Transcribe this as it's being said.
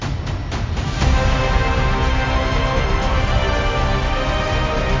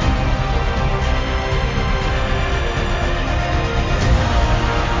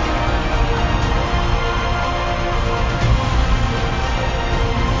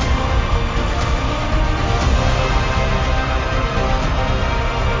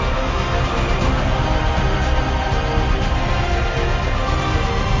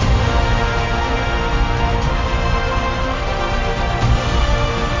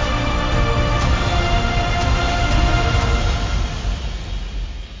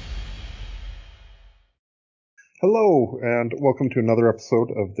Hello, and welcome to another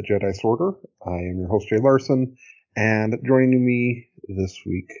episode of the Jedi Sorter. I am your host, Jay Larson, and joining me this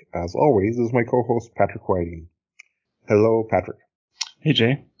week, as always, is my co-host, Patrick Whiting. Hello, Patrick. Hey,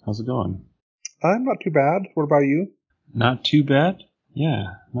 Jay. How's it going? I'm not too bad. What about you? Not too bad?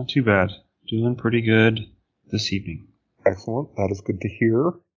 Yeah, not too bad. Doing pretty good this evening. Excellent. That is good to hear.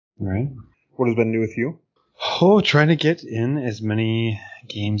 All right. What has been new with you? Oh, trying to get in as many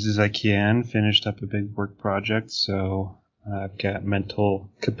games as I can. Finished up a big work project, so I've got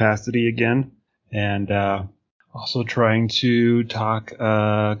mental capacity again. And also trying to talk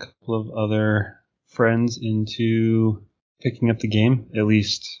a couple of other friends into picking up the game, at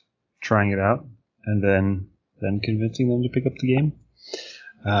least trying it out, and then convincing them to pick up the game.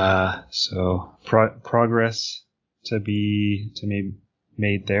 So progress to be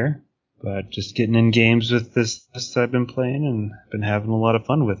made there. But just getting in games with this I've been playing and been having a lot of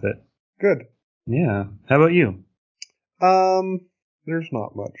fun with it. Good. Yeah. How about you? There's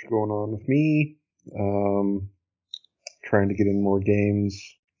not much going on with me. Trying to get in more games,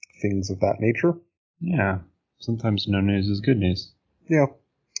 things of that nature. Yeah. Sometimes no news is good news. Yeah.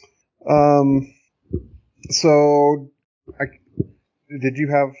 So, did you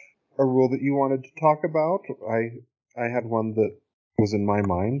have a rule that you wanted to talk about? I had one that was in my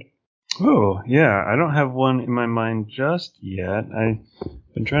mind. Oh, yeah. I don't have one in my mind just yet. I've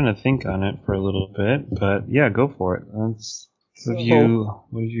been trying to think on it for a little bit, but yeah, go for it. What have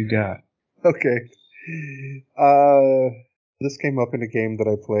you got? Okay. This came up in a game that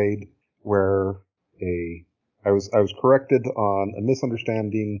I played where I was corrected on a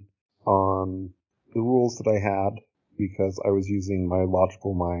misunderstanding on the rules that I had because I was using my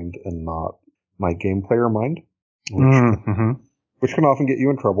logical mind and not my game player mind, which can often get you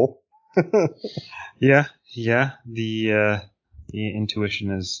in trouble. Yeah. The intuition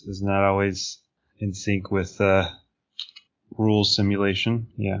is not always in sync with rules simulation.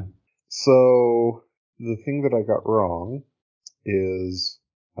 Yeah. So the thing that I got wrong is,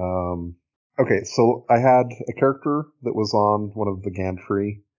 okay, so I had a character that was on one of the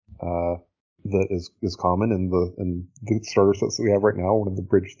gantry, that is common in the starter sets that we have right now, one of the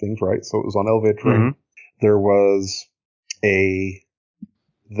bridge things, right? So it was on elevated terrain. There was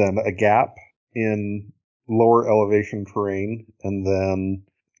then a gap in lower elevation terrain, and then,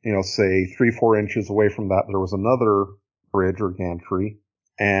 say 3-4 inches away from that, there was another bridge or gantry,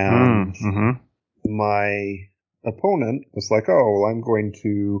 and my opponent was like, oh, well,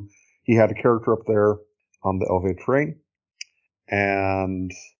 he had a character up there on the elevated terrain,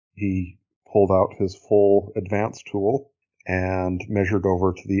 and he pulled out his full advanced tool and measured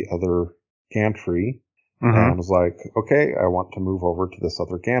over to the other gantry, and was like, okay, I want to move over to this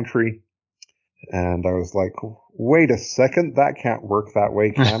other gantry. And I was like, wait a second, that can't work that way,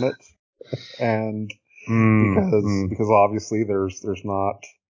 can it? And because obviously there's not,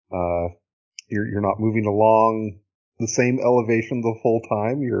 you're not moving along the same elevation the whole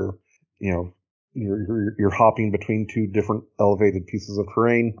time. You're hopping between two different elevated pieces of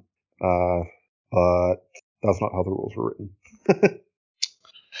terrain. But that's not how the rules were written.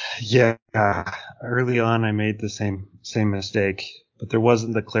 Yeah, early on I made the same mistake, but there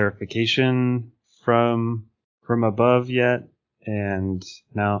wasn't the clarification from above yet, and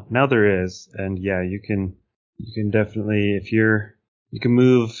now there is. And yeah, you can definitely, if you can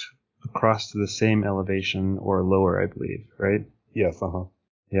move across to the same elevation or lower, I believe, right? Yes,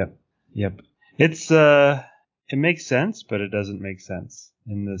 Yep. It's it makes sense, but it doesn't make sense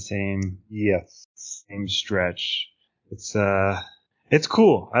in the same stretch. It's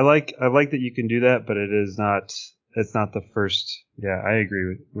cool. I like that you can do that, but it's not the first. Yeah, I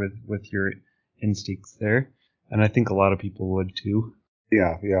agree with your instincts there. And I think a lot of people would too.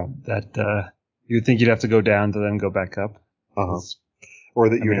 Yeah. That you would think you'd have to go down to then go back up. Or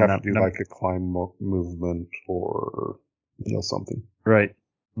that you would have to do like a climb movement or something. Right.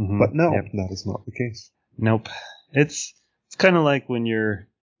 But no, that is not the case. Nope. It's kind of like when you're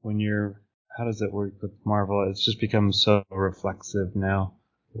how does it work with Marvel? It's just become so reflexive now,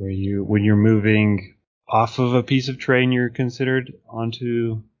 where when you're moving off of a piece of terrain, you're considered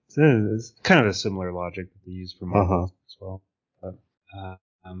onto. It's kind of a similar logic that they use for Marvel as well. But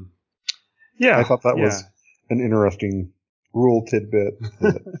yeah, I thought that was an interesting rule tidbit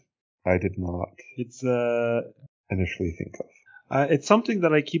that I did not initially think of. It's something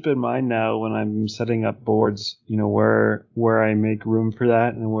that I keep in mind now when I'm setting up boards, where I make room for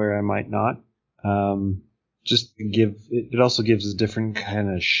that and where I might not. Just it also gives a different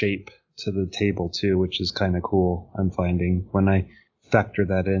kind of shape to the table too, which is kind of cool. I'm finding when I factor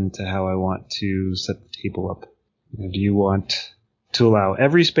that into how I want to set the table up. Do you want to allow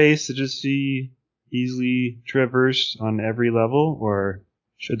every space to just be, easily traversed on every level, or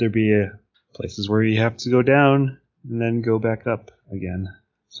should there be places where you have to go down and then go back up again?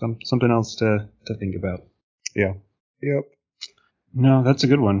 Something else to think about. Yeah. Yep. No, that's a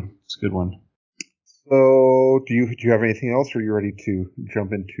good one. It's a good one. So, do you have anything else, or are you ready to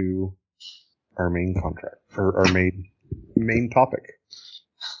jump into our main contract or our main topic?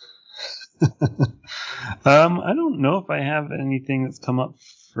 I don't know if I have anything that's come up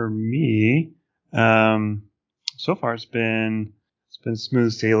for me. So far it's been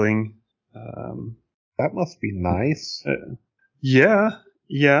smooth sailing. That must be nice. Yeah.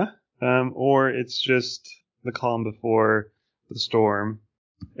 Or it's just the calm before the storm.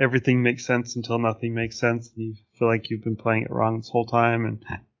 Everything makes sense until nothing makes sense. You feel like you've been playing it wrong this whole time and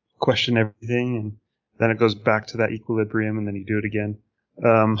question everything, and then it goes back to that equilibrium, and then you do it again.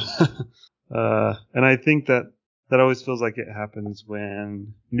 And I think that always feels like it happens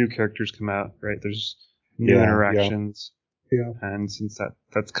when new characters come out, right? There's new interactions. Yeah. And since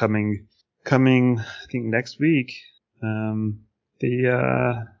that's coming, I think next week,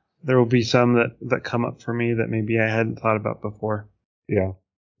 there will be some that come up for me that maybe I hadn't thought about before. Yeah.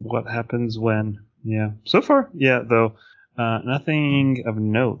 What happens when? Yeah. So far, though, nothing of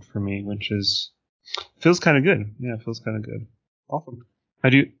note for me, which feels kind of good. Yeah, it feels kind of good. Awesome. I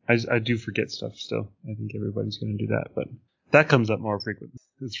do forget stuff still. I think everybody's going to do that, but that comes up more frequently.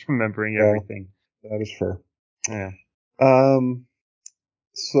 It's remembering everything. That is fair. Yeah.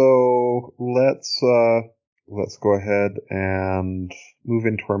 So let's go ahead and move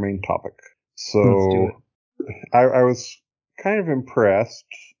into our main topic. So Let's do it. I was kind of impressed.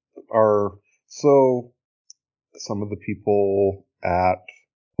 So some of the people at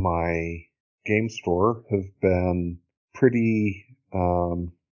my game store have been pretty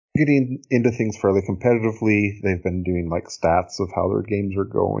getting into things fairly competitively. They've been doing like stats of how their games are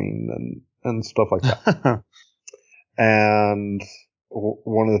going and stuff like that. And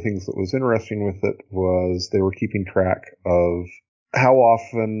one of the things that was interesting with it was they were keeping track of how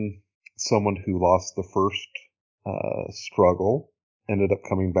often someone who lost the first struggle ended up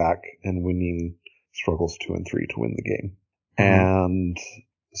coming back and winning struggles 2 and 3 to win the game. Mm-hmm. And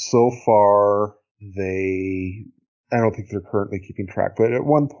so far, I don't think they're currently keeping track, but at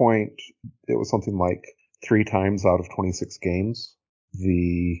one point, it was something like 3 times out of 26 games,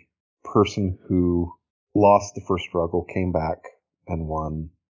 the person who lost the first struggle came back and won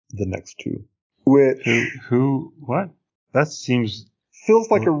the next 2. Which what? That seems feels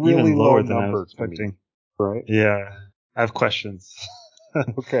like a really low than number I was expecting. To me, right? Yeah, I have questions.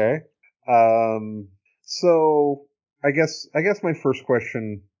 Okay. So I guess my first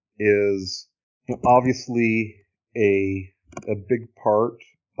question is, obviously a big part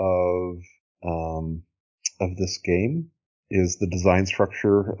of this game is the design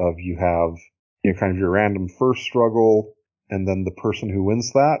structure of you have kind of your random first struggle, and then the person who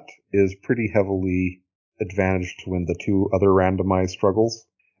wins that is pretty heavily advantaged to win the 2 other randomized struggles.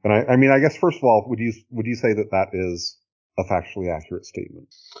 And I mean, I guess first of all, would you say that is a factually accurate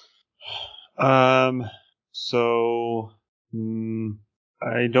statement? So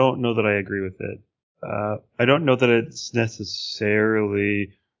I don't know that I agree with it. I don't know that it's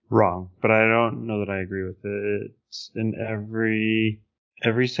necessarily wrong, but I don't know that I agree with it in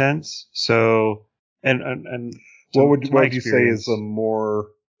every sense. So, and what would you say is a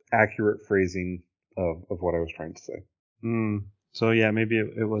more accurate phrasing of what I was trying to say? So yeah, maybe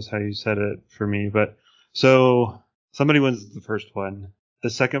it was how you said it for me, but so somebody wins the first one. The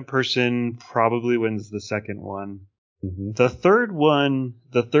second person probably wins the second one. Mm-hmm. The third one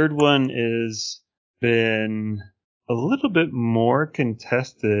is been a little bit more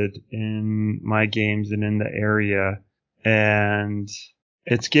contested in my games and in the area, and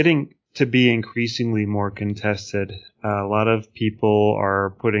it's getting to be increasingly more contested. A lot of people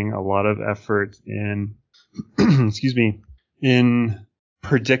are putting a lot of effort in, excuse me, in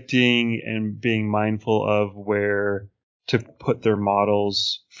predicting and being mindful of where to put their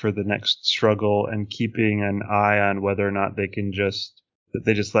models for the next struggle and keeping an eye on whether or not they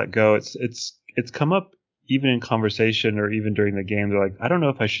just let go. It's come up even in conversation or even during the game. They're like, I don't know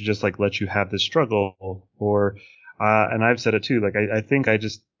if I should just like let you have this struggle, or and I've said it too. Like I think I'm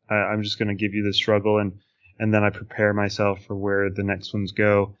just going to give you this struggle and then I prepare myself for where the next ones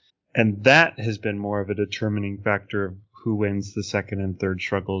go. And that has been more of a determining factor of who wins the second and third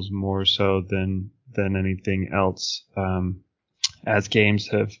struggles more so than anything else, as games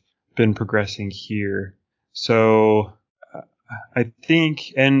have been progressing here. So I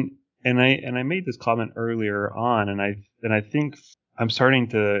think, and I made this comment earlier on, and I think I'm starting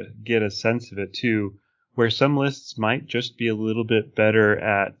to get a sense of it too, where some lists might just be a little bit better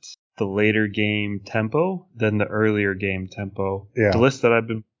at the later game tempo than the earlier game tempo. Yeah. The list that I've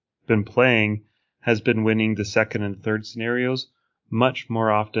been playing has been winning the second and third scenarios much more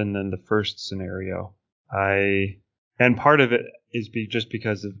often than the first scenario. And part of it is just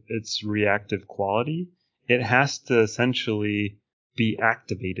because of its reactive quality. It has to essentially be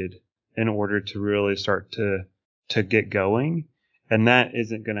activated in order to really start to get going. And that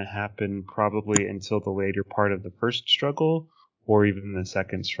isn't going to happen probably until the later part of the first struggle or even the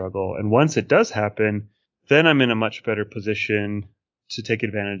second struggle. And once it does happen, then I'm in a much better position to take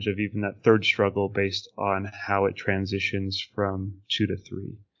advantage of even that third struggle based on how it transitions from 2 to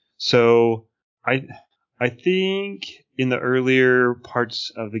 3. So I think in the earlier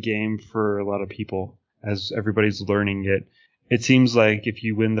parts of the game for a lot of people, as everybody's learning it, it seems like if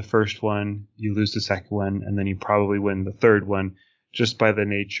you win the first one, you lose the second one, and then you probably win the third one just by the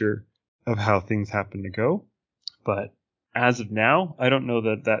nature of how things happen to go. But as of now, I don't know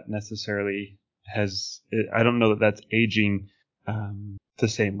that necessarily I don't know that that's aging the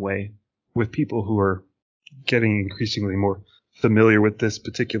same way with people who are getting increasingly more familiar with this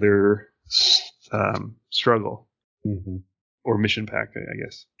particular struggle or mission pack, I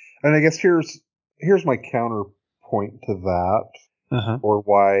guess. And I guess here's my counterpoint to that, or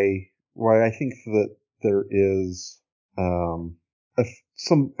why I think that there is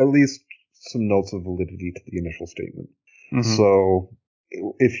at least some notes of validity to the initial statement. So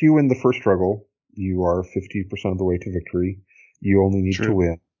if you win the first struggle, you are 50% of the way to victory. You only need to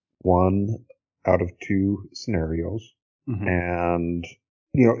win 1 out of 2 scenarios. And,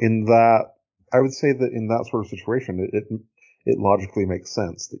 in that, I would say that in that sort of situation, it logically makes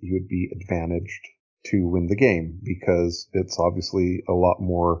sense that you would be advantaged to win the game, because it's obviously a lot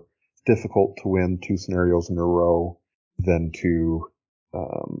more difficult to win 2 scenarios in a row than to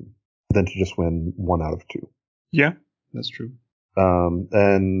just win 1 out of 2. Yeah, that's true.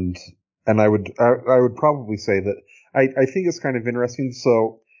 And I would probably say that I think it's kind of interesting.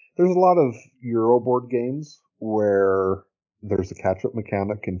 So there's a lot of Euro board games where there's a catch-up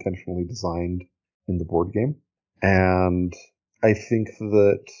mechanic intentionally designed in the board game. And I think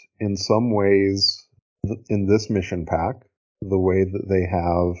that in some ways, in this mission pack, the way that they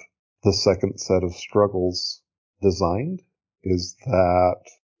have the second set of struggles designed is that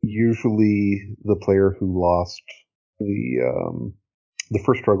usually the player who lost the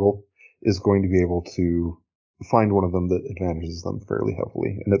first struggle is going to be able to find one of them that advantages them fairly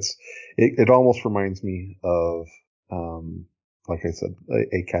heavily. And it almost reminds me of, like I said,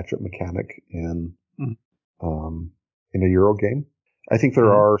 a catch-up mechanic in a Euro game. I think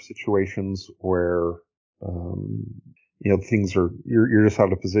there are situations where, things are, you're just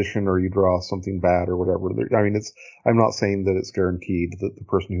out of position, or you draw something bad or whatever. I mean, I'm not saying that it's guaranteed that the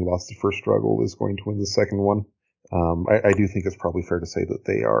person who lost the first struggle is going to win the second one. I do think it's probably fair to say that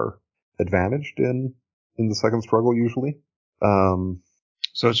they are advantaged in the second struggle usually.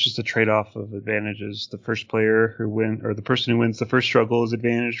 So it's just a trade-off of advantages. The first player or the person who wins the first struggle is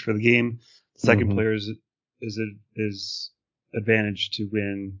advantaged for the game. The second player is advantaged to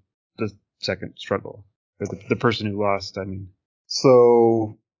win the second struggle. Or the person who lost, I mean.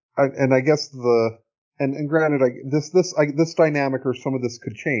 So, I guess and granted, this dynamic or some of this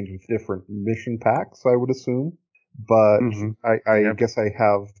could change with different mission packs, I would assume. But I guess I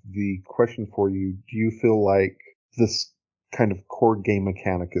have the question for you. Do you feel like this kind of core game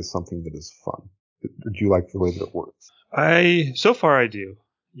mechanic is something that is fun? Do you like the way that it works? So far I do.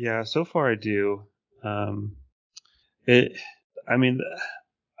 Yeah, so far I do. I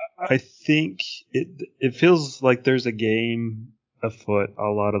think it feels like there's a game afoot a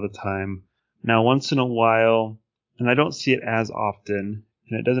lot of the time. Now, once in a while, and I don't see it as often,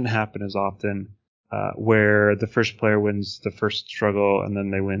 and it doesn't happen as often, where the first player wins the first struggle and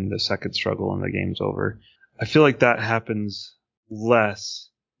then they win the second struggle and the game's over. I feel like that happens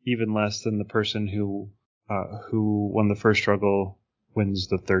even less than the person who won the first struggle wins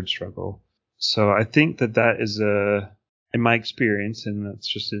the third struggle. So I think that is in my experience, and it's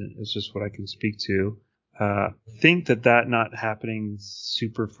just what I can speak to. I think that not happening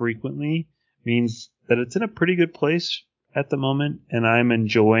super frequently means that it's in a pretty good place at the moment, and I'm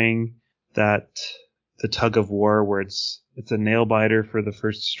enjoying the tug of war where it's a nail biter for the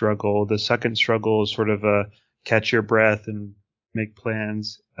first struggle. The second struggle is sort of a catch your breath and make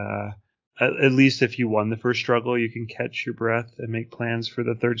plans. At least if you won the first struggle, you can catch your breath and make plans for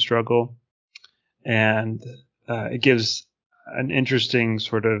the third struggle. And it gives an interesting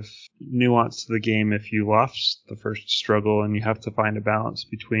sort of nuance to the game if you lost the first struggle and you have to find a balance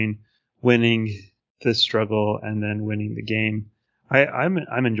between winning this struggle and then winning the game.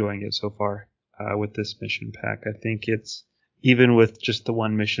 I'm enjoying it so far with this mission pack. I think it's even with just the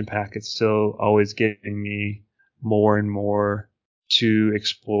one mission pack, it's still always giving me more and more to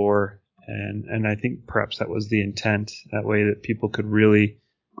explore. And I think perhaps that was the intent, that way that people could really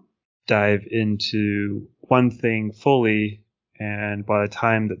dive into one thing fully. And by the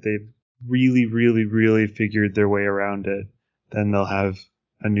time that they've really, really, really figured their way around it, then they'll have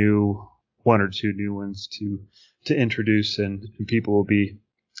a new one or two new ones to introduce, and people will be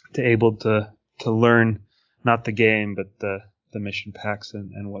able to learn not the game, but the mission packs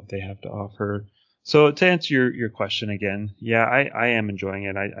and what they have to offer. So to answer your question again, yeah, I am enjoying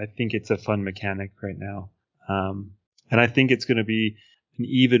it. I think it's a fun mechanic right now. And I think it's going to be an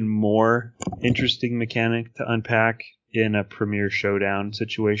even more interesting mechanic to unpack in a Premier Showdown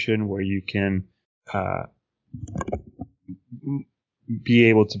situation where you can be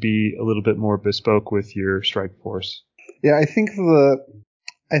able to be a little bit more bespoke with your strike force. Yeah, I think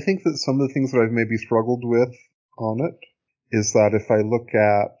that some of the things that I've maybe struggled with on it is that if I look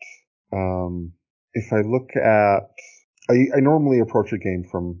at I normally approach a game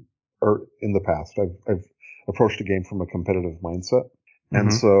or in the past, I've approached a game from a competitive mindset. Mm-hmm.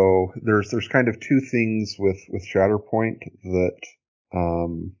 And so there's kind of two things with Shatterpoint that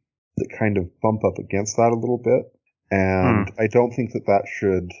kind of bump up against that a little bit. And I don't think that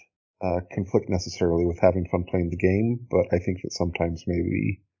should conflict necessarily with having fun playing the game, but I think that sometimes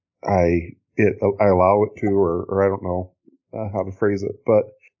maybe I allow it to, or I don't know how to phrase it. But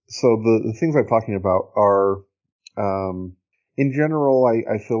so the things I'm talking about are, in general,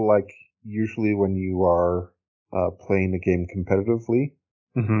 I feel like usually when you are playing a game competitively,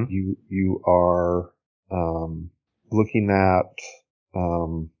 mm-hmm. you are looking at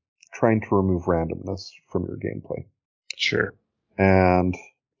trying to remove randomness from your gameplay. Sure. And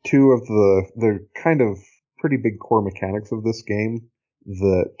two of the kind of pretty big core mechanics of this game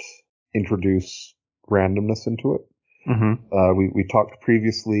that introduce randomness into it. Mm-hmm. We talked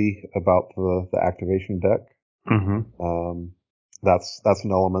previously about the activation deck. Mm-hmm. That's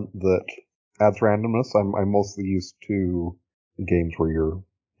an element that adds randomness. I'm mostly used to games where you're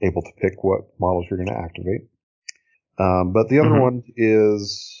able to pick what models you're going to activate. But the other mm-hmm. one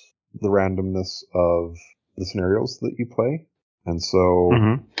is the randomness of the scenarios that you play. And so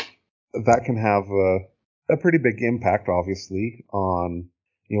mm-hmm. that can have a pretty big impact, obviously, on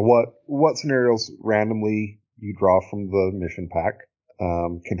what scenarios randomly you draw from the mission pack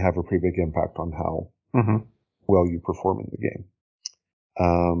can have a pretty big impact on how mm-hmm. well you perform in the game.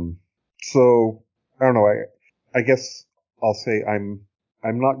 So I don't know. I guess I'll say I'm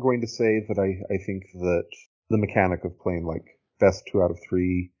not going to say that I think that the mechanic of playing like best 2 out of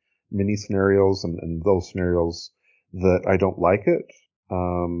 3 mini scenarios and those scenarios that I don't like it.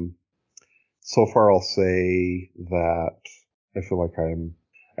 So far I'll say that I feel like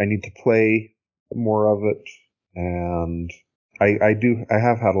I need to play more of it, and I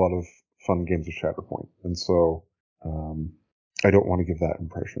have had a lot of fun games with Shatterpoint, and so I don't want to give that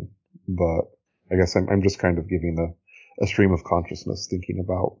impression, but I guess I'm just kind of giving a stream of consciousness thinking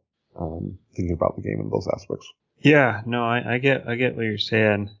about the game in those aspects. Yeah, no, I get what you're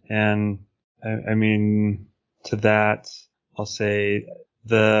saying, and I mean, to that I'll say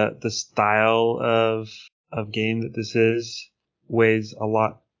the style of game that this is weighs a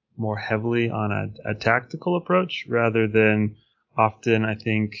lot more heavily on a tactical approach rather than often, I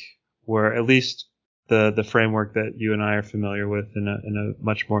think, where at least the framework that you and I are familiar with in a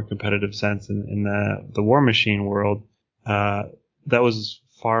much more competitive sense in the War Machine world, that was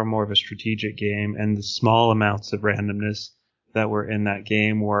far more of a strategic game, and the small amounts of randomness that were in that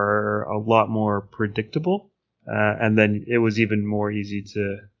game were a lot more predictable. And then it was even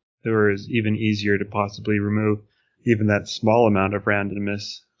easier to possibly remove even that small amount of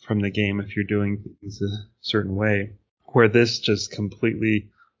randomness from the game if you're doing things a certain way, where this just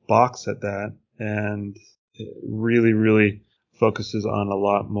completely balks at that, and it really, really focuses on a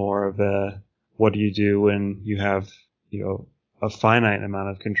lot more of what do you do when you have, a finite amount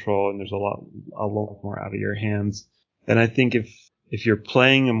of control and there's a lot more out of your hands. And I think if you're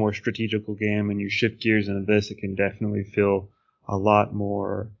playing a more strategical game and you shift gears into this, it can definitely feel a lot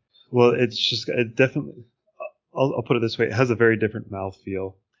more. Well, it definitely. I'll put it this way: it has a very different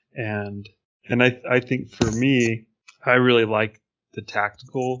mouthfeel, and I think for me, I really like the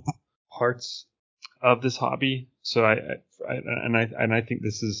tactical parts of this hobby. So I think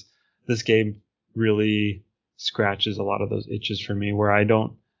this game really scratches a lot of those itches for me, where I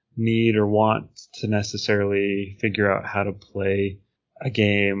don't need or want to necessarily figure out how to play a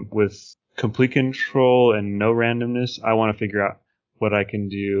game with complete control and no randomness. I want to figure out what I can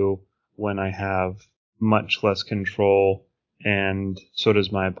do when I have much less control, and so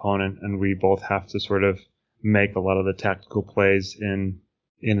does my opponent, and we both have to sort of make a lot of the tactical plays in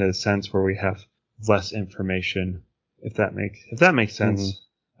a sense where we have less information, if that makes sense.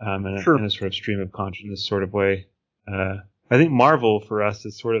 Sure. In a sort of stream of consciousness sort of way. I think Marvel for us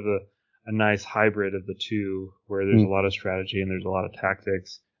is sort of a nice hybrid of the two, where there's a lot of strategy and there's a lot of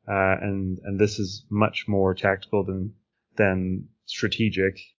tactics, and this is much more tactical than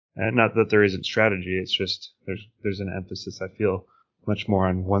strategic. And not that there isn't strategy, it's just there's an emphasis, I feel, much more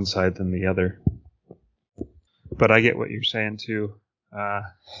on one side than the other. But I get what you're saying too.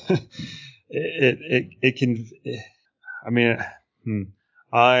 It can. I mean,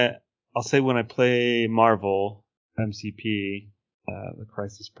 I'll say when I play Marvel MCP, the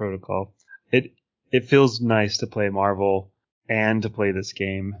Crisis Protocol, it feels nice to play Marvel and to play this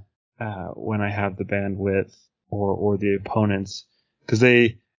game when I have the bandwidth or the opponents, because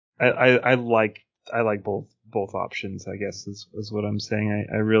I like both options, I guess is what I'm saying.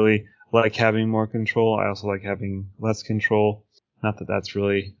 I really like having more control. I also like having less control. Not that that's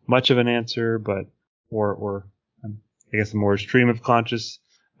really much of an answer, but or I guess a more stream of conscious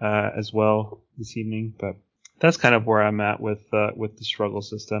as well this evening. But that's kind of where I'm at with the struggle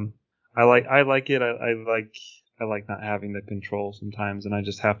system. I like it. I like not having the control sometimes, and I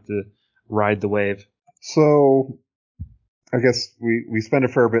just have to ride the wave. So I guess we spend a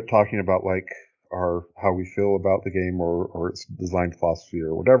fair bit talking about like how we feel about the game or its design philosophy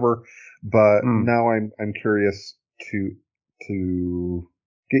or whatever. But now I'm curious to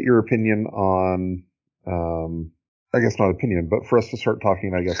get your opinion on I guess not opinion, but for us to start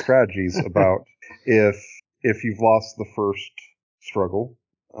talking, I guess, strategies about if you've lost the first struggle,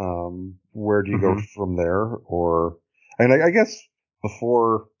 where do you go from there? Or, and I guess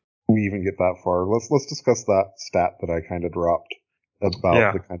before we even get that far, let's discuss that stat that I kind of dropped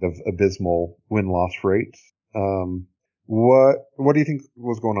about the kind of abysmal win-loss rate. What do you think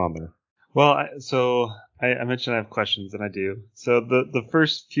was going on there? Well, I mentioned I have questions, and I do. So the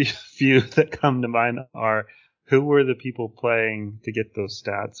first few that come to mind are, who were the people playing to get those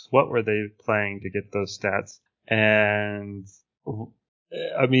stats? What were they playing to get those stats? And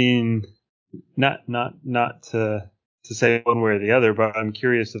I mean, not to say one way or the other, but I'm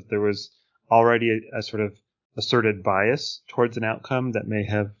curious if there was already a sort of asserted bias towards an outcome that may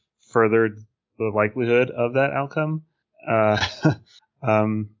have furthered the likelihood of that outcome.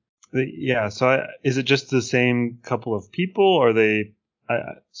 Yeah. So is it just the same couple of people, or are they?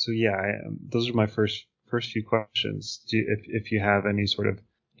 Those are my first few questions. If you have any sort of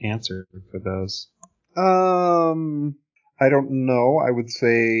answer for those. I don't know. I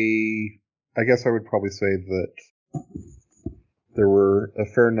guess I would probably say that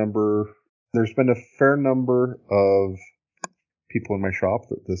there's been a fair number of people in my shop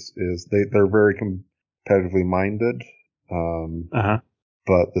that they're very competitively minded.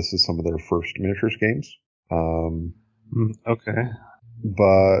 But this is some of their first miniatures games. Okay.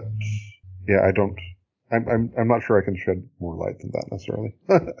 But yeah, I'm not sure I can shed more light than that necessarily.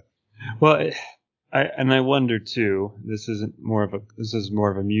 Well, I wonder too. This is more of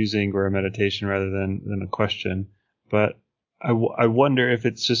a musing or a meditation rather than a question. But I wonder if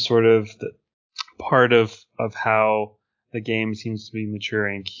it's just sort of the part of how the game seems to be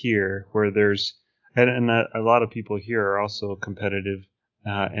maturing here, where there's and a lot of people here are also competitive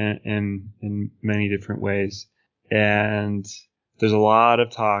in many different ways, and there's a lot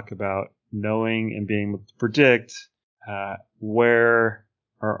of talk about knowing and being able to predict where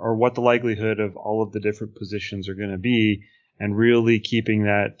or what the likelihood of all of the different positions are going to be, and really keeping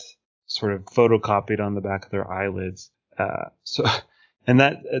that sort of photocopied on the back of their eyelids. And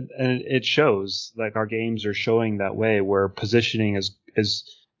it shows, like, our games are showing that way, where positioning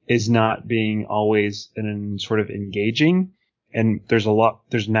is not being always in sort of engaging, and there's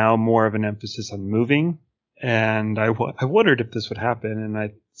now more of an emphasis on moving. And I wondered if this would happen,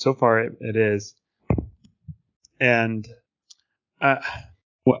 and so far it is. And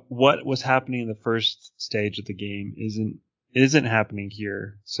what was happening in the first stage of the game isn't happening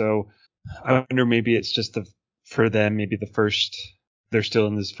here. So I wonder, maybe it's just for them, maybe they're still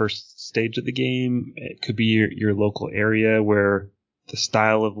in this first stage of the game. It could be your local area where the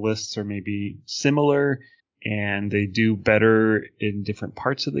style of lists are maybe similar and they do better in different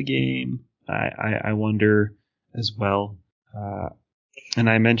parts of the game. I wonder as well. And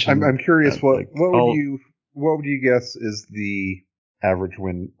I mentioned, I'm curious, what would you guess is the average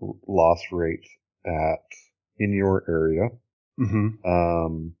win-loss rate in your area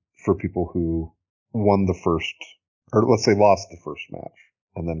for people who won the first, or let's say lost the first match,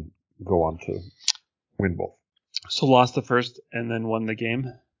 and then go on to win both? So lost the first and then won the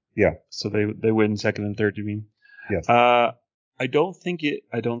game? Yeah. So they win second and third, you mean? Yes. I don't think it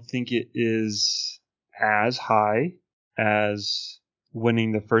is as high as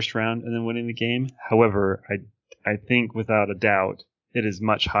winning the first round and then winning the game. However, I think without a doubt it is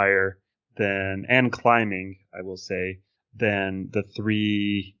much higher than, and climbing, I will say, than the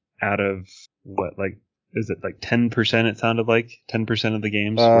 3 out of what, like, is it like 10%? It sounded like 10% of the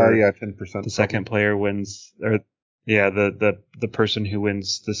games where 10%. the second player wins, or the person who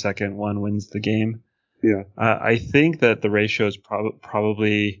wins the second one wins the game. Yeah. I think that the ratio is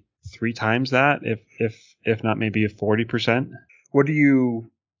probably 3 times that, if not maybe a 40%. What do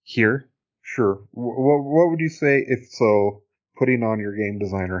you Here? Sure. What would you say if so? Putting on your game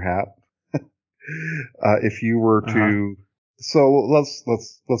designer hat, if you were to, so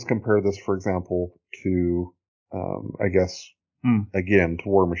let's compare this, for example, to, I guess, again, to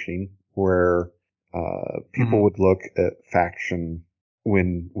War Machine, where people would look at faction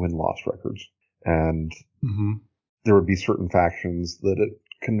win-loss records, and there would be certain factions that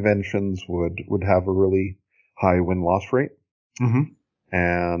at conventions would have a really high win-loss rate,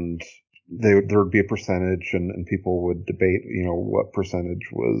 and there would be a percentage, and people would debate, what percentage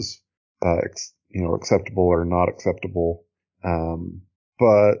was, acceptable or not acceptable.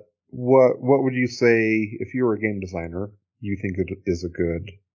 But what would you say if you were a game designer? You think it is a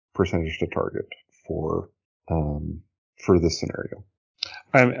good percentage to target for this scenario?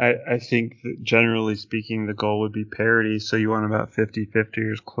 I think that generally speaking, the goal would be parity. So you want about 50-50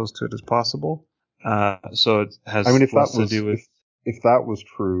 or as close to it as possible. So it has less to do with. If that was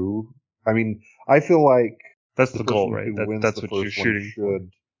true, I mean, I feel like that's the goal, right? That's what you're shooting for.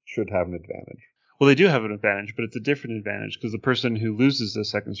 Should have an advantage. Well, they do have an advantage, but it's a different advantage because the person who loses the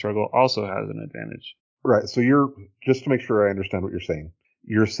second struggle also has an advantage. Right. So just to make sure I understand what you're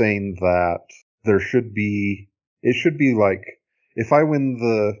saying that it should be like, if I win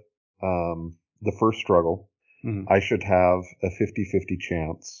the first struggle, I should have a 50-50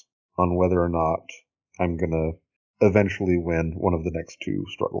 chance on whether or not I'm going to eventually win one of the next 2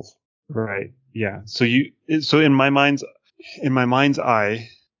 struggles. Right. Yeah. So in my mind's eye,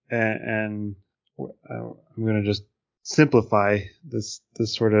 and I'm going to just simplify this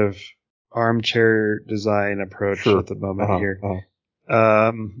sort of armchair design approach at the moment here.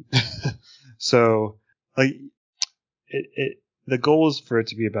 So, like, the goal is for it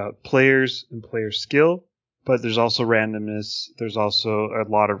to be about players and player skill, but there's also randomness. There's also a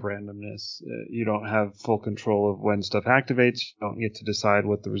lot of randomness. You don't have full control of when stuff activates. You don't get to decide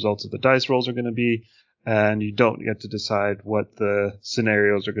what the results of the dice rolls are going to be, and you don't get to decide what the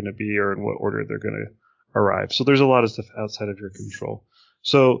scenarios are going to be or in what order they're going to arrive. So there's a lot of stuff outside of your control.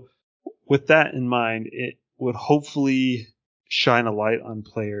 So with that in mind, it would hopefully shine a light on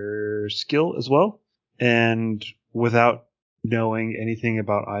player skill as well. And without knowing anything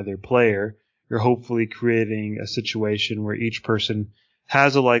about either player, you're hopefully creating a situation where each person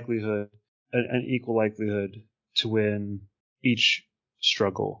has a likelihood, an equal likelihood to win each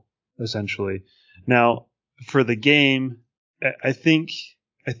struggle, essentially. Now, for the game, I think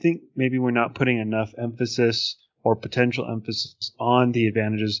maybe we're not putting enough emphasis or potential emphasis on the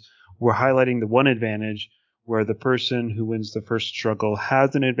advantages. We're highlighting the one advantage where the person who wins the first struggle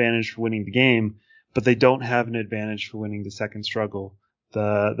has an advantage for winning the game, but they don't have an advantage for winning the second struggle.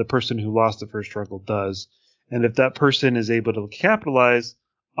 The person who lost the first struggle does. And if that person is able to capitalize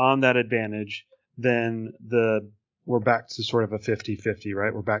on that advantage, then we're back to sort of a 50-50,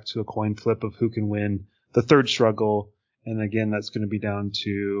 right? We're back to a coin flip of who can win the third struggle. And again, that's going to be down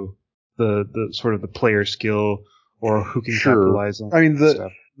to the sort of the player skill or who can capitalize on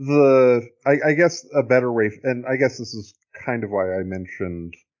stuff. I guess a better way, and I guess this is kind of why I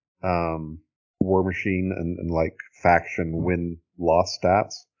mentioned War Machine and like faction win-loss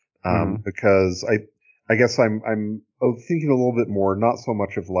stats, because I guess I'm thinking a little bit more, not so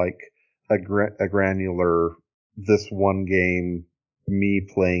much of like a granular, this one game, me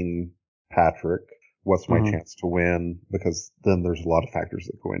playing Patrick, what's my chance to win, because then there's a lot of factors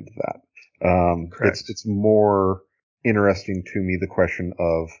that go into that. It's more interesting to me the question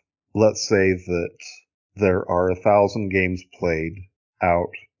of, let's say that there are 1,000 games played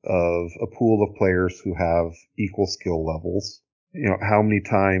out of a pool of players who have equal skill levels. How many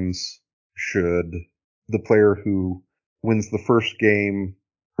times should the player who wins the first game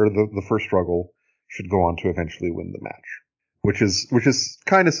or the first struggle should go on to eventually win the match? Which is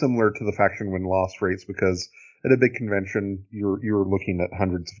kind of similar to the faction win-loss rates, because at a big convention, you're looking at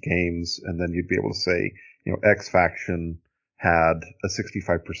hundreds of games, and then you'd be able to say, X faction had a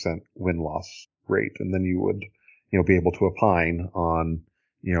 65% win-loss rate, and then you would, be able to opine on,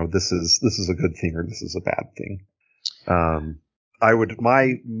 this is a good thing or this is a bad thing. I would,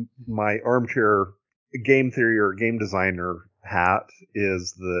 my armchair game theory or game designer hat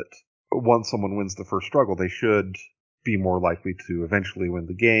is that once someone wins the first struggle, they should be more likely to eventually win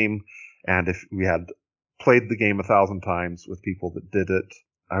the game. And if we had played the game 1,000 times with people that did it,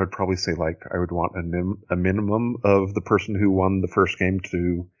 I would probably say I would want a minimum of the person who won the first game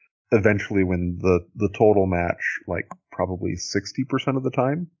to eventually win the total match, probably 60% of the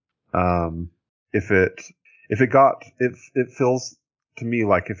time. If it feels to me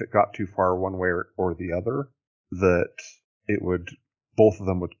like if it got too far one way or the other, that both of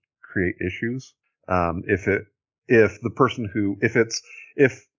them would create issues. If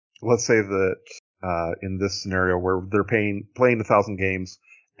let's say that in this scenario where they're playing 1,000 games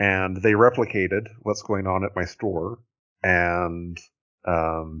and they replicated what's going on at my store, and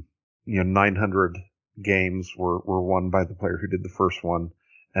 900 games were won by the player who did the first one,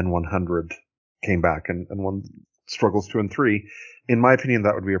 and 100 came back and won struggles 2 and 3. In my opinion,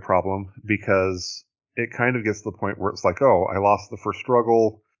 that would be a problem, because it kind of gets to the point where it's like, oh, I lost the first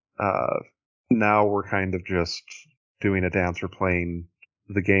struggle. Now we're kind of just doing a dance or playing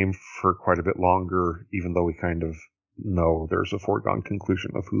the game for quite a bit longer, even though we kind of know there's a foregone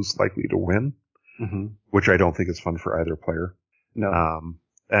conclusion of who's likely to win, which I don't think is fun for either player. No.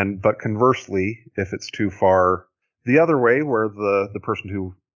 But conversely, if it's too far the other way, where the person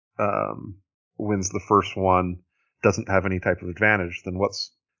who wins the first one doesn't have any type of advantage, then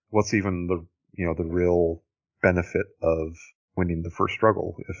what's even the real benefit of winning the first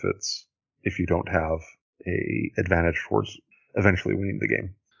struggle if you don't have a advantage towards eventually winning the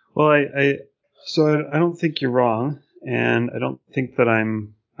game? Well, I don't think you're wrong, and I don't think that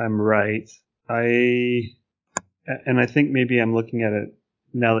I'm right. I think maybe I'm looking at it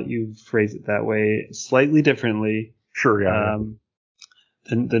now that you phrase it that way slightly differently. Sure, yeah.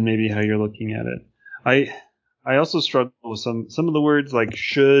 Than maybe how you're looking at it. I also struggle with some of the words like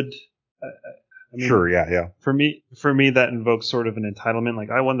should. Sure, yeah. For me, that invokes sort of an entitlement. Like,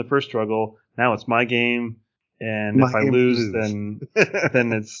 I won the first struggle, now it's my game, and if I lose, then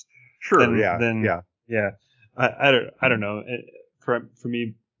it's sure, yeah. I don't know. For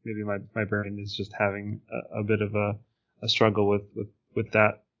me, maybe my brain is just having a bit of a struggle with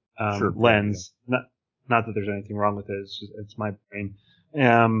that lens. Yeah. Not that there's anything wrong with it. It's my brain.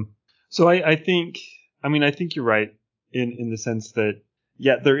 So I think you're right in the sense that,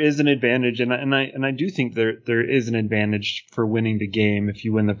 yeah, there is an advantage, and I do think there is an advantage for winning the game if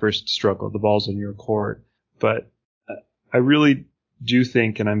you win the first struggle. The ball's in your court. But I really do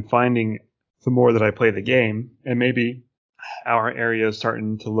think, and I'm finding the more that I play the game, and maybe our area is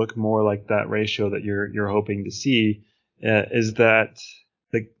starting to look more like that ratio that you're hoping to see, is that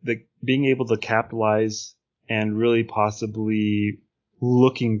the being able to capitalize and really possibly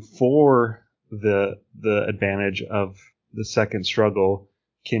looking for the advantage of the second struggle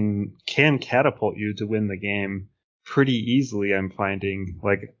can catapult you to win the game pretty easily. I'm finding,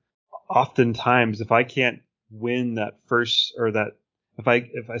 like, oftentimes if I can't win that first, or that if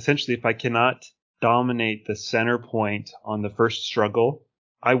I cannot dominate the center point on the first struggle,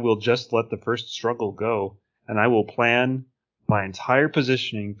 I will just let the first struggle go, and I will plan my entire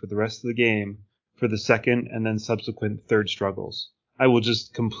positioning for the rest of the game for the second and then subsequent third struggles. I will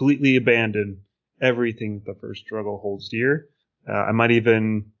just completely abandon everything the first struggle holds dear. I might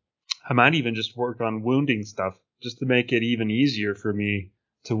even just work on wounding stuff just to make it even easier for me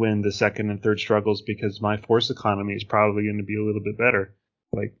to win the second and third struggles, because my force economy is probably going to be a little bit better.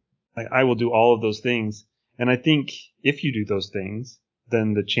 Like, I will do all of those things. And I think if you do those things,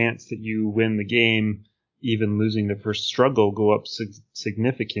 then the chance that you win the game, even losing the first struggle, go up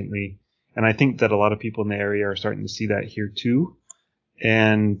significantly. And I think that a lot of people in the area are starting to see that here too.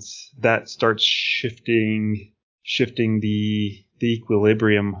 And that starts shifting the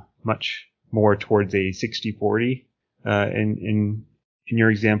equilibrium much more towards a 60-40. In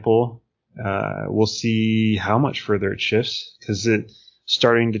your example, we'll see how much further it shifts, because it's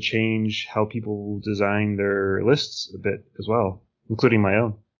starting to change how people design their lists a bit as well, including my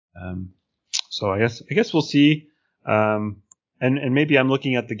own. So I guess we'll see. And maybe I'm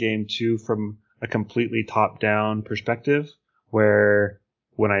looking at the game too from a completely top-down perspective, where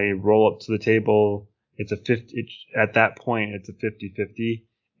when I roll up to the table, it's a 50. At that point, it's a 50-50,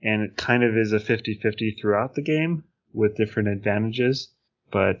 and it kind of is a 50-50 throughout the game with different advantages.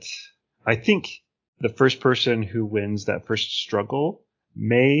 But I think the first person who wins that first struggle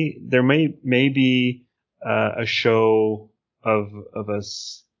may be a show of a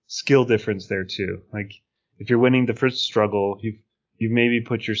skill difference there too. Like, if you're winning the first struggle, you've maybe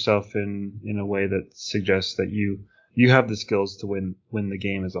put yourself in a way that suggests that you have the skills to win the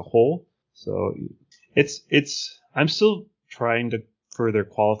game as a whole. So I'm still trying to further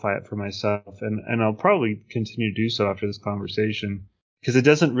qualify it for myself, and I'll probably continue to do so after this conversation, because it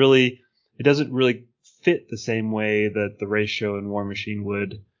doesn't really fit the same way that the ratio in War Machine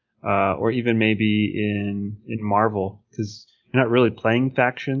would, or even maybe in Marvel, because you're not really playing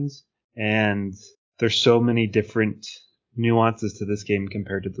factions, and there's so many different nuances to this game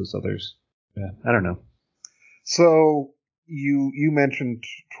compared to those others. Yeah, I don't know. So you mentioned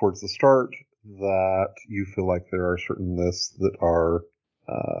towards the start that you feel like there are certain lists that are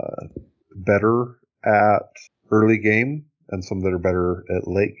better at early game and some that are better at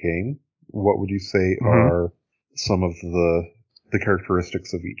late game. What would you say are some of the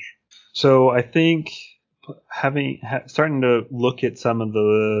characteristics of each? So I think starting to look at some of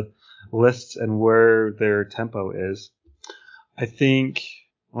the lists and where their tempo is, I think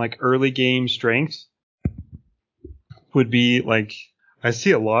like early game strength would be like, I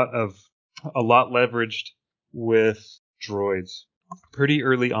see a lot leveraged with droids. Pretty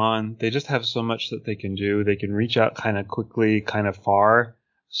early on, they just have so much that they can do. They can reach out kind of quickly, kind of far.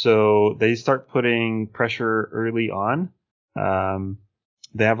 So they start putting pressure early on.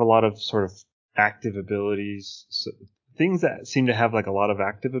 They have a lot of sort of active abilities. So things that seem to have like a lot of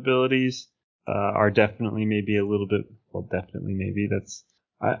active abilities are definitely maybe a little bit, well, definitely maybe that's,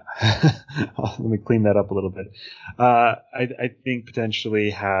 let me clean that up a little bit. I think potentially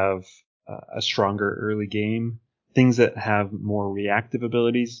have a stronger early game. Things that have more reactive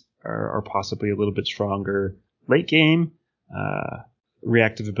abilities are possibly a little bit stronger late game.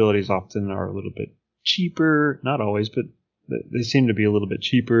 Reactive abilities often are a little bit cheaper, not always, but they seem to be a little bit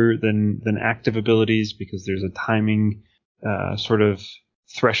cheaper than active abilities because there's a timing sort of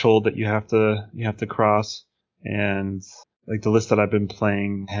threshold that you have to cross. And like the list that I've been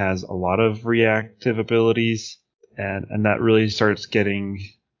playing has a lot of reactive abilities, and that really starts getting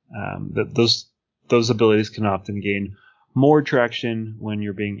those abilities can often gain more traction when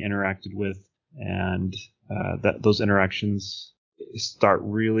you're being interacted with, and that those interactions start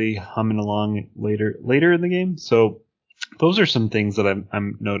really humming along later in the game. So those are some things that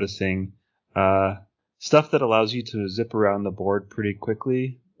I'm noticing. Stuff that allows you to zip around the board pretty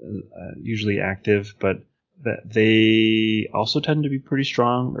quickly, usually active, but that they also tend to be pretty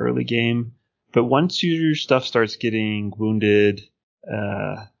strong early game. But once your stuff starts getting wounded,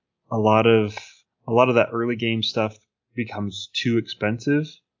 a lot of that early game stuff becomes too expensive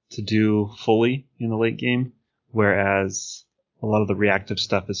to do fully in the late game, whereas a lot of the reactive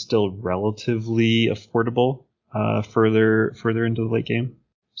stuff is still relatively affordable further into the late game.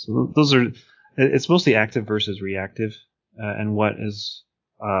 So it's mostly active versus reactive, and what is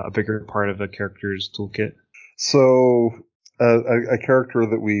a bigger part of a character's toolkit. So a character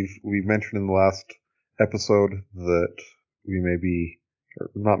that we've mentioned in the last episode that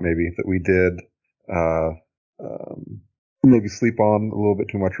that we did maybe sleep on a little bit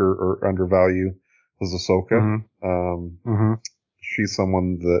too much or undervalue was Ahsoka. She's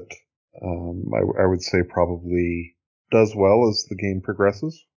someone that I would say probably does well as the game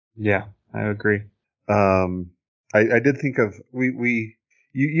progresses. Yeah, I agree. I did think of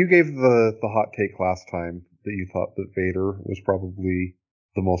you gave the hot take last time that you thought that Vader was probably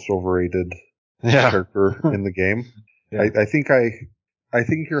the most overrated character in the game. Yeah. I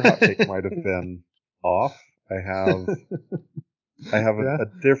think your hot take might have been off. I have a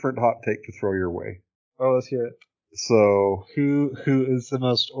different hot take to throw your way. Oh, let's hear it. So who is the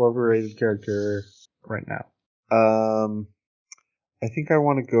most overrated character right now? I think I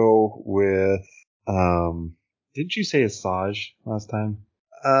want to go with Didn't you say Asajj last time?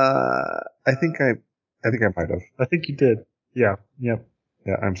 I think I might have. I think you did. Yeah. Yep.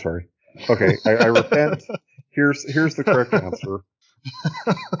 Yeah, I'm sorry. Okay, I repent. Here's the correct answer.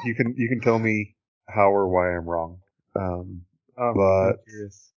 You can tell me how or why I'm wrong. But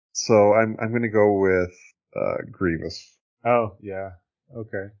so I'm going to go with Grievous. Oh yeah.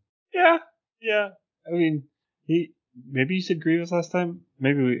 Okay. Yeah. I mean, maybe you said Grievous last time.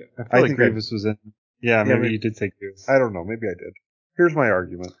 Maybe I feel like Grievous was in. Yeah, maybe you did say Grievous. I don't know. Maybe I did. Here's my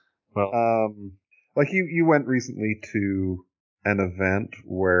argument. Well, like you went recently to an event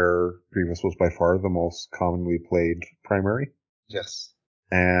where Grievous was by far the most commonly played primary. Yes.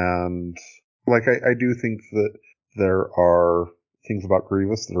 And like I do think that there are things about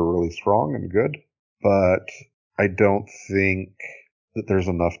Grievous that are really strong and good, but I don't think that there's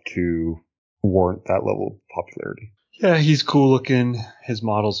enough to warrant that level of popularity. Yeah, he's cool looking. His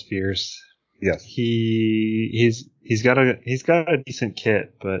model's fierce. Yes. He's got a decent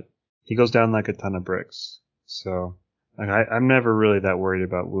kit, but he goes down like a ton of bricks. So like I'm never really that worried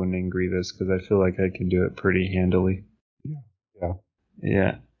about wounding Grievous because I feel like I can do it pretty handily.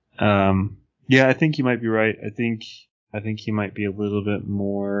 Yeah. Yeah, I think you might be right. I think he might be a little bit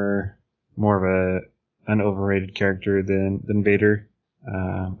more of an overrated character than Vader.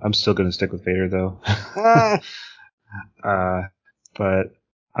 I'm still going to stick with Vader though. But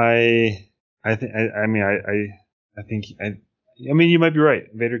I think you might be right.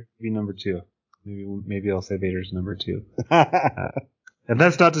 Vader could be number 2. Maybe I'll say Vader's number 2. And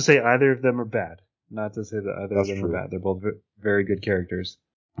that's not to say either of them are bad. Not to say that either of them are bad. They're both very good characters.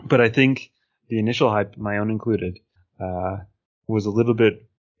 But I think the initial hype, my own included, was a little bit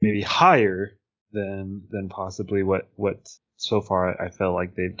maybe higher than possibly what so far I felt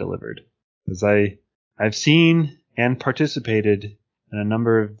like they've delivered. Because I've seen and participated in a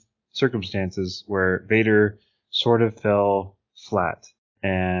number of circumstances where Vader sort of fell flat,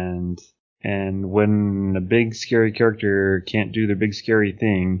 and when a big scary character can't do their big scary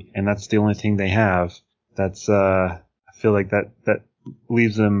thing, and that's the only thing they have, that's I feel like that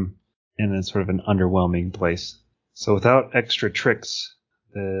leaves them in a sort of an underwhelming place. So without extra tricks,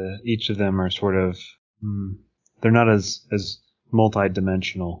 each of them are sort of they're not as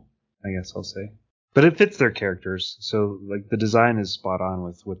multi-dimensional, I guess I'll say. But it fits their characters, so like the design is spot on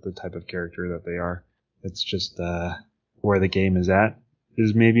with the type of character that they are. It's just where the game is at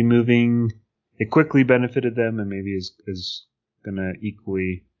is maybe moving. It quickly benefited them, and maybe is gonna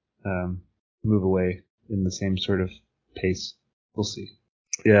equally move away in the same sort of pace. We'll see.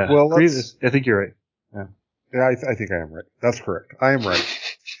 Yeah, well, I think you're right. Yeah, I think I am right. That's correct. I am right.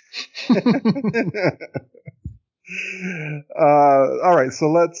 All right, so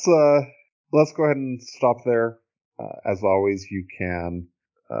let's go ahead and stop there. As always, you can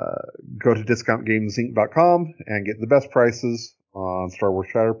go to discountgamesinc.com and get the best prices on Star Wars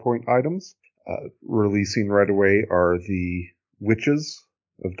Shatterpoint items. Releasing right away are the Witches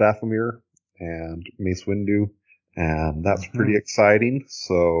of Dathomir and Mace Windu, and that's pretty exciting.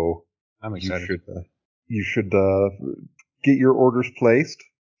 So I'm excited. You should get your orders placed.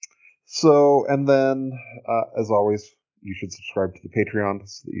 So, and then, as always, you should subscribe to the Patreon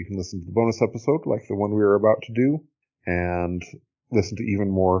so that you can listen to the bonus episode like the one we were about to do, and listen to even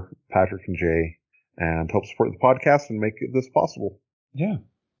more Patrick and Jay, and help support the podcast and make this possible. Yeah.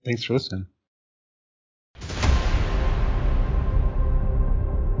 Thanks for listening.